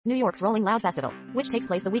New York's Rolling Loud Festival, which takes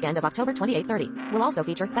place the weekend of October 28-30, will also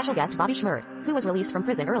feature special guest Bobby Schmurd, who was released from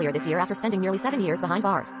prison earlier this year after spending nearly 7 years behind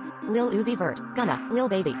bars. Lil Uzi Vert, Gunna, Lil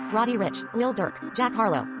Baby, Roddy Ricch, Lil Durk,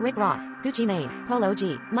 Harlow, Rick Ross, Gucci Mane, Polo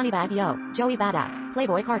G, Moneybagg Yo, Joey Badass,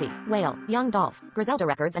 Playboi Carti, Wale, Young Dolph, Griselda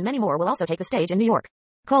Records and many more will also take the stage in New York.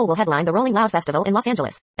 Cole will headline the Rolling Loud Festival in Los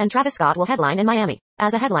Angeles, and Travis Scott will headline in Miami.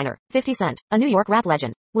 As a headliner, 50 Cent, a New York rap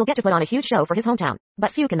legend, will get to put on a huge show for his hometown,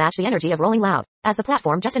 but few can match the energy of Rolling Loud, as the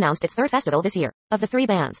platform just announced its third festival this year. Of the three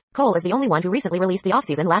bands, Cole is the only one who recently released the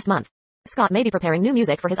off-season last month. Scott may be preparing new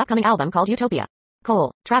music for his upcoming album called Utopia.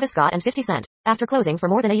 Cole, Travis Scott and 50 Cent, after closing for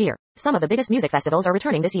more than a year, some of the biggest music festivals are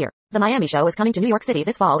returning this year. The Miami show is coming to New York City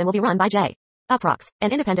this fall and will be run by JCole,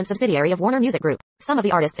 an independent subsidiary of Warner Music Group. Some of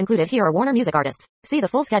the artists included here are Warner Music artists. See the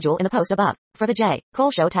full schedule in the post above. For the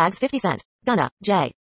JCole show tags 50 Cent, Gunna,